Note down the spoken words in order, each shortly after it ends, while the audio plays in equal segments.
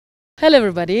Hello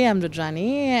everybody, I'm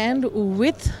Rudrani and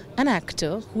with an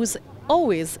actor who's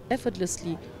always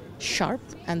effortlessly sharp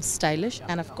and stylish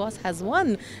and of course has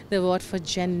won the award for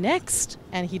Gen Next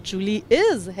and he truly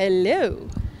is. Hello.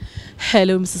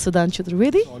 Hello Mr. Siddhant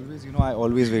Chaturvedi. Always, I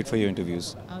always wait for your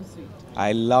interviews. How sweet.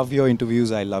 I love your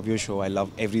interviews, I love your show, I love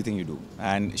everything you do.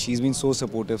 And she's been so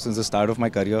supportive since the start of my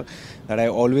career that I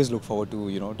always look forward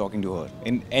to, talking to her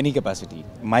in any capacity.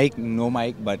 Mic, no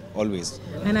mic, but always.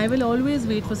 And I will always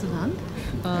wait for Siddhant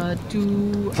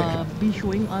to be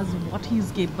showing us what he's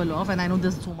capable of and I know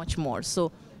there's so much more.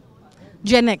 So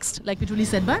Gen Next, like we truly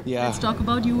said, but Yeah. let's talk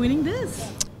about you winning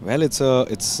this. Well, it's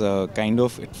kind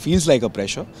of, it feels like a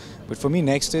pressure, but for me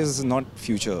next is not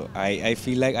future. I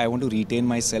feel like I want to retain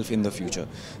myself in the future.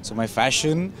 So my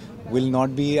fashion will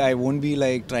not be, I won't be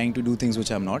like trying to do things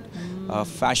which I'm not.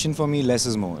 Fashion for me, less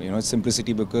is more. It's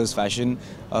simplicity because fashion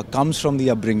comes from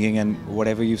the upbringing and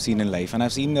whatever you've seen in life. And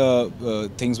I've seen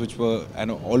things which were,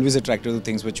 always attracted to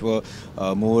things which were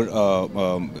more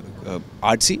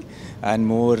artsy and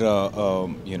more,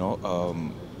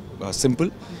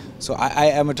 simple. So I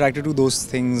am attracted to those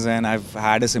things and I've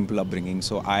had a simple upbringing.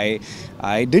 So I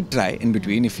did try in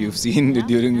between. If you've seen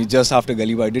during just after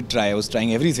Gully, I did try. I was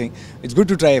trying everything. It's good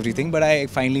to try everything, but I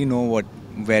finally know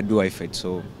where do I fit.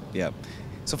 So yeah.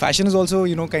 So fashion is also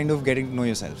kind of getting to know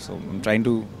yourself. So I'm trying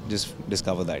to just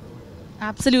discover that.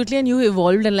 Absolutely, and you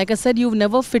evolved, and like I said, you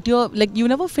never fit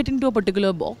into a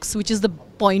particular box, which is the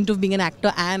point of being an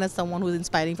actor and as someone who's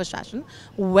inspiring for fashion.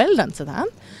 Well done,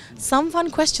 Siddhant. Some fun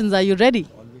questions. Are you ready?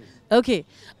 Okay,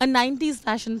 a 90s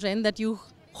fashion trend that you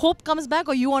hope comes back,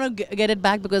 or you want to get it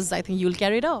back because I think you'll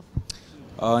carry it off.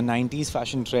 90s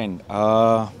fashion trend.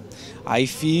 I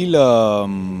feel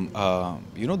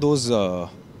those.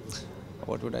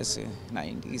 What would I say?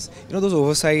 90s. Those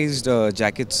oversized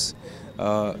jackets.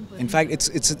 In fact,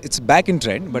 it's back in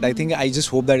trend, but I think I just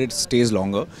hope that it stays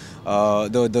longer.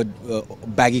 The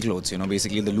baggy clothes,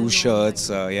 basically the loose shirts,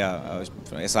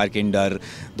 SR Kinder,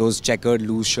 those checkered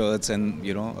loose shirts, and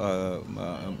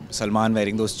Salman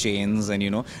wearing those chains,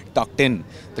 and tucked in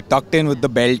with the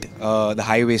belt, the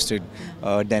high-waisted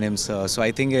denims. So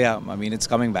I think it's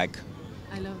coming back.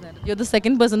 I love that. You're the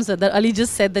second person who said that. Ali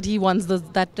just said that he wants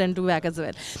that trend to back as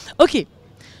well. Okay,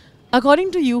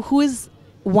 according to you, who is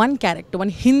one character, one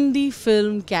Hindi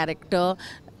film character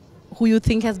who you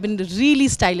think has been really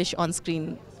stylish on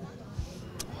screen?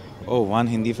 Oh, one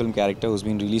Hindi film character who's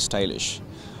been really stylish.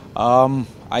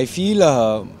 I feel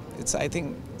I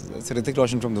think it's Hrithik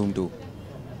Roshan from Dhoom 2.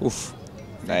 Oof.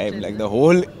 Like the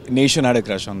whole nation had a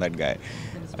crush on that guy.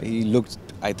 He looked,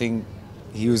 I think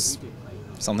he was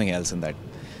something else in that.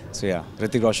 So yeah,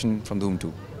 Hrithik Roshan from Dhoom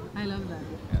 2. I love that.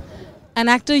 An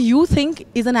actor you think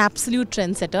is an absolute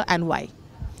trendsetter and why?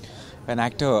 An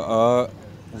actor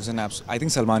who's I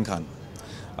think Salman Khan.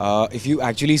 If you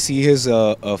actually see his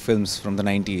films from the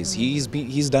 90s,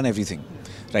 he's done everything,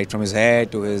 right from his hair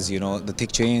to his the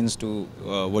thick chains to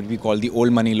what we call the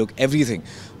old money look, everything.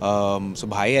 So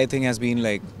Bhai, I think, has been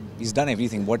like, he's done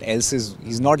everything. What else is,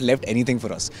 he's not left anything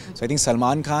for us. So I think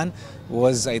Salman Khan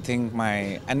was, I think,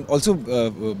 and also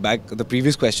back the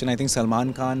previous question, I think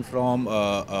Salman Khan from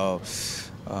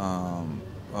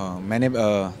मैंने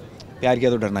प्यार किया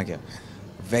तो डरना क्या.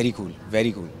 Very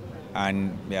cool,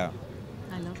 and yeah.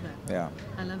 I love that. Yeah.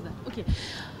 I love that. Okay.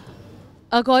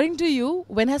 According to you,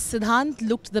 when has Siddhant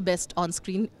looked the best on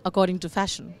screen according to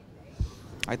fashion?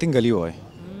 I think Gully Boy.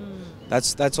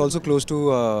 That's also close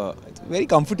to very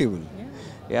comfortable.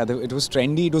 Yeah, it was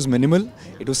trendy, it was minimal,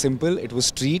 it was simple, it was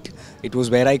street, it was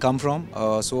where I come from.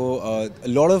 So a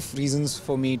lot of reasons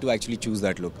for me to actually choose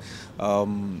that look.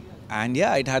 And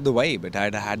yeah, it had the vibe, it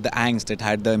had the angst, it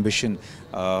had the ambition,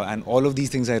 and all of these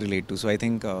things I relate to. So I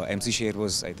think MC Sher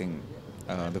was, I think,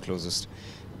 the closest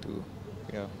to,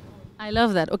 yeah. I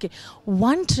love that. Okay,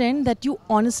 one trend that you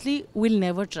honestly will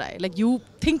never try, like you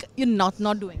think you're not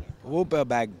doing it. वो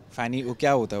bag फैनी, वो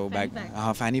क्या होता है वो bag? bag.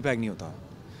 हाँ, फैनी bag नहीं होता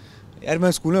यार.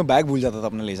 मैं स्कूल में बैग भूल जाता था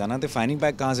अपना ले जाना, तो फैनी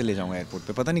बैग कहाँ से ले जाऊँगा एयरपोर्ट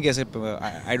पे? पता नहीं कैसे.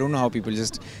 I don't know how people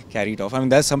just carry it off. I mean,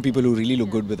 there's some people who really look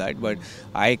good with that, but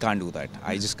I can't do that.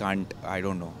 I just can't. I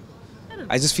don't know.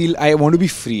 I just feel I want to be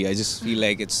free. I just feel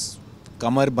like it's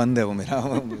कमर बंद है वो मेरा.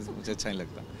 मुझे अच्छा नहीं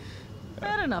लगता.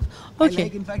 Fair enough.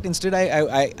 Okay. In fact, instead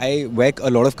I wear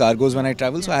a lot of cargos when I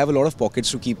travel, so I have a lot of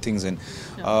pockets to keep things in.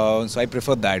 So I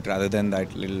prefer that rather than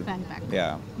that little Fanny pack.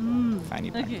 Yeah, fanny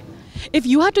pack. Okay. If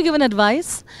you had to give an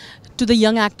advice to the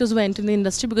young actors who are entering the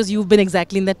industry, because you've been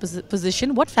exactly in that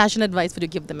position, what fashion advice would you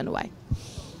give them and why?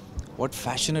 what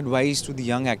fashion advice to the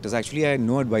young actors? Actually, I had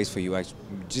no advice for you.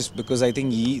 Just because I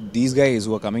think these guys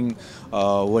who are coming,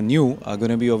 who are new, are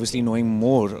going to be obviously knowing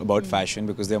more about fashion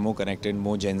because they are more connected,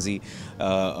 more Gen Z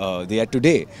they are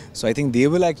today. So I think they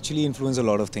will actually influence a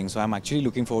lot of things. So I'm actually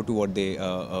looking forward to what they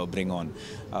bring on.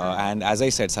 And as I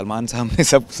said, Salman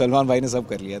bhai ne sab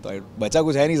kar liya, to bacha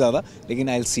kuch hai nahi zyada,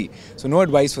 lekin I'll see. So no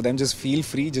advice for them. Just feel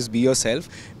free, just be yourself,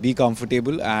 be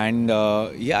comfortable, and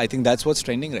yeah, I think that's what's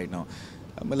trending right now.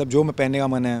 मतलब जो मैं पहनने का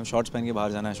मन है, shorts पहन के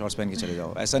बाहर जाना है, शॉर्ट्स पहन के चले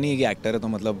जाओ. ऐसा नहीं है कि एक्टर है तो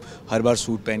मतलब हर बार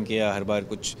सूट पहन के या हर बार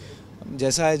कुछ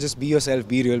जैसा है. Just be yourself,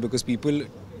 be real, because people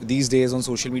these days on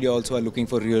social media also are looking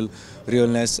for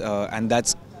realness, and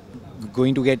that's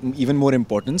going to get even more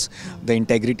importance, the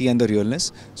integrity and the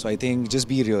realness. So I think just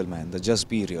be real, man. Just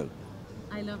be real.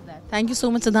 I love that. Thank you so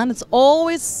much, Siddhant. It's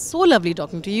always so lovely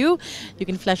talking to you. You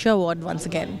can flash your award once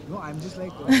again. No, I'm just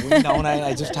like going down.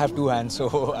 I just have two hands, so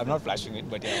I'm not flashing it.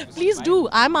 But yeah, please do.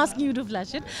 I'm asking you to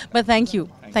flash it. But thank you.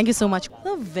 Thank you so much.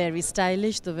 The very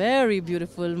stylish, the very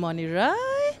beautiful Moni Rai.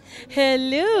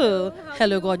 Hello.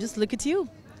 Hello, gorgeous. Look at you.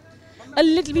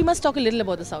 We must talk a little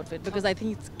about this outfit because I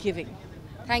think it's giving.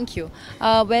 Thank you.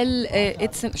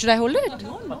 Should I hold it?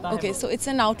 No. Okay, so it's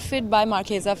an outfit by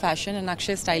Marchesa Fashion and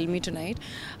Akshay styled me tonight.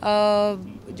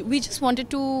 We just wanted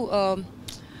to,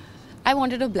 I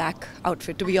wanted a black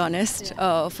outfit, to be honest,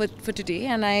 for today,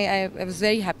 and I was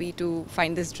very happy to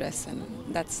find this dress, and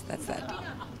that's that.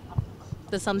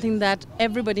 There's something that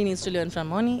everybody needs to learn from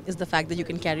Moni is the fact that you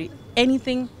can carry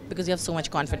anything because you have so much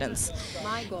confidence.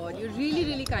 My God, you're really,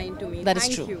 really kind to me. That is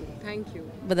true. Thank you.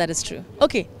 But that is true.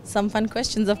 Okay, some fun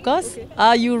questions, of course. Okay.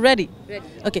 Are you ready? Ready.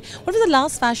 Okay, what was the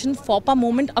last fashion faux pas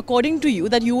moment according to you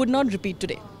that you would not repeat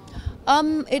today?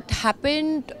 It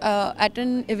happened at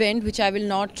an event which I will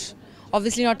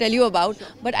obviously not tell you about,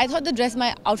 but I thought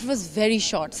my outfit was very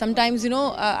short. Sometimes,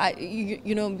 I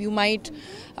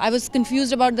was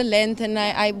confused about the length, and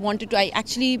I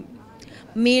actually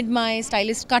made my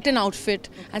stylist cut an outfit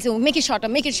and say, oh, make it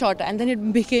shorter, and then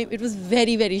it was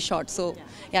very, very short. So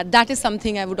yeah, that is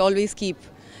something I would always keep,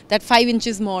 that 5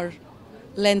 inches more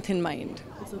length in mind.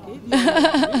 It's okay.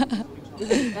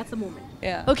 That's a moment.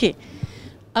 Yeah. Okay.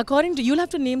 According to you'll have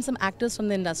to name some actors from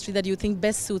the industry that you think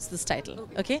best suits this title.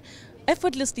 Okay.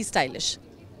 Effortlessly stylish,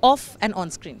 off and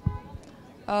on screen.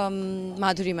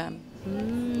 Madhuri ma'am.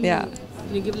 Yeah.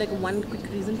 Can you give like one quick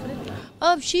reason for it?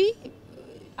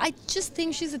 I just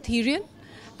think she's ethereal,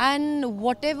 and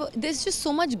there's just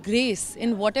so much grace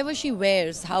in whatever she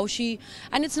wears,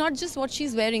 and it's not just what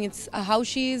she's wearing, it's how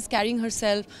she is carrying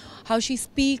herself, how she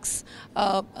speaks,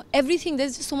 everything.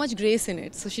 There's just so much grace in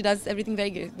it. So she does everything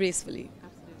very gracefully.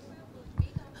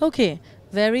 Okay.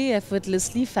 Very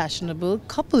effortlessly fashionable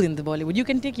couple in the Bollywood. You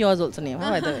can take yours also, name,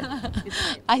 by the way.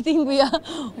 I think we are,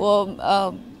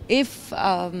 if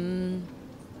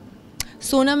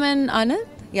Sonam and Anand,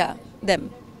 yeah,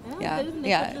 them. Yeah,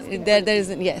 there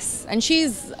isn't, yes. And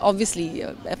she's obviously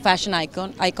a fashion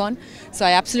icon, so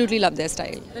I absolutely love their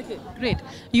style. Okay, great.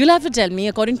 You'll have to tell me,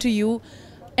 according to you,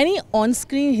 any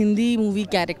on-screen Hindi movie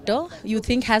character you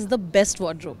think has the best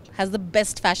wardrobe, has the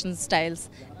best fashion styles,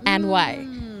 and why?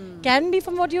 Can be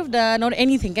from what you've done or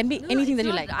anything. Can be anything that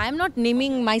you like. I'm not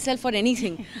naming myself for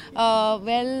anything.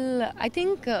 Well, I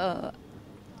think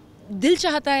Dil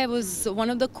Chahta Hai was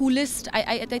one of the coolest.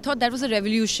 I thought that was a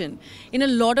revolution. In a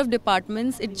lot of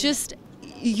departments, it just,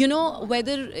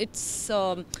 whether it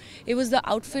was the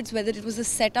outfits, whether it was the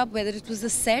setup, whether it was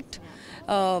the set,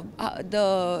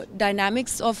 the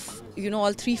dynamics of,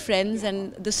 all three friends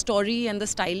and the story and the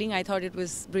styling, I thought it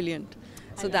was brilliant.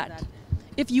 So that.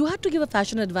 If you had to give a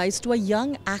fashion advice to a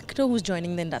young actor who's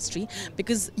joining the industry,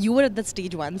 because you were at that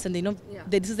stage once and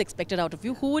this is expected out of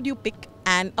you, who would you pick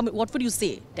and what would you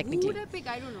say technically? Who would I pick?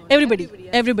 I don't know.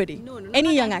 Everybody. No,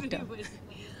 any young actor.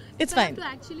 It's fine.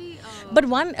 But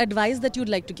one advice that you'd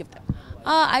like to give them?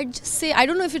 I'd just say, I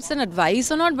don't know if it's an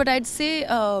advice or not, but I'd say,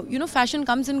 fashion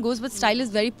comes and goes, but style is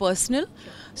very personal.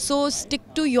 So stick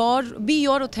to be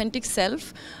your authentic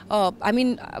self. I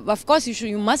mean, of course,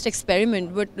 you must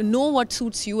experiment, but know what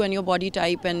suits you and your body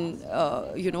type, and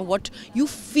what you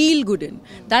feel good in.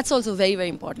 That's also very, very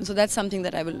important. So that's something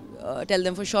that I will tell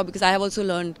them for sure, because I have also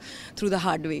learned through the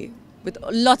hard way with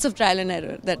lots of trial and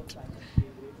error that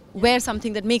wear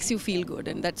something that makes you feel good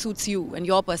and that suits you and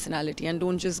your personality, and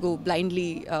don't just go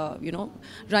blindly,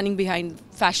 running behind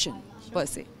fashion per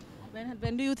se.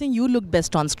 When do you think you look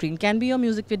best on screen? Can be your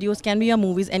music videos, can be your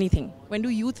movies, anything. When do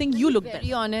you think you look best? To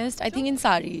be honest, I think in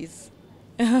saris.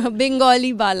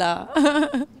 Bengali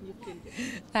Bala.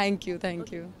 Thank you.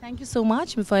 Thank you so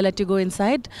much. Before I let you go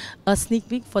inside, a sneak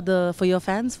peek for your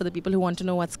fans, for the people who want to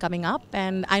know what's coming up.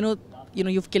 And I know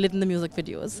you've killed it in the music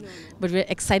videos. But we're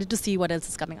excited to see what else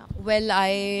is coming up. Well,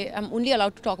 I am only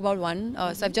allowed to talk about one.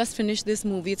 So I've just finished this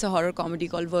movie. It's a horror comedy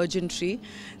called Virgin Tree.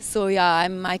 So yeah,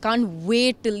 I can't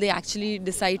wait till they actually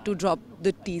decide to drop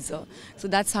the teaser. So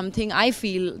that's something I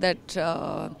feel that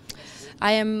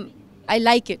I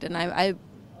like it, and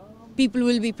people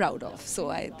will be proud of.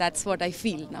 So that's what I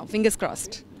feel now. Fingers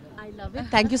crossed. I love it.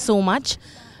 Thank you so much.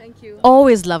 Thank you.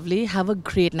 Always lovely. Have a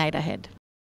great night ahead.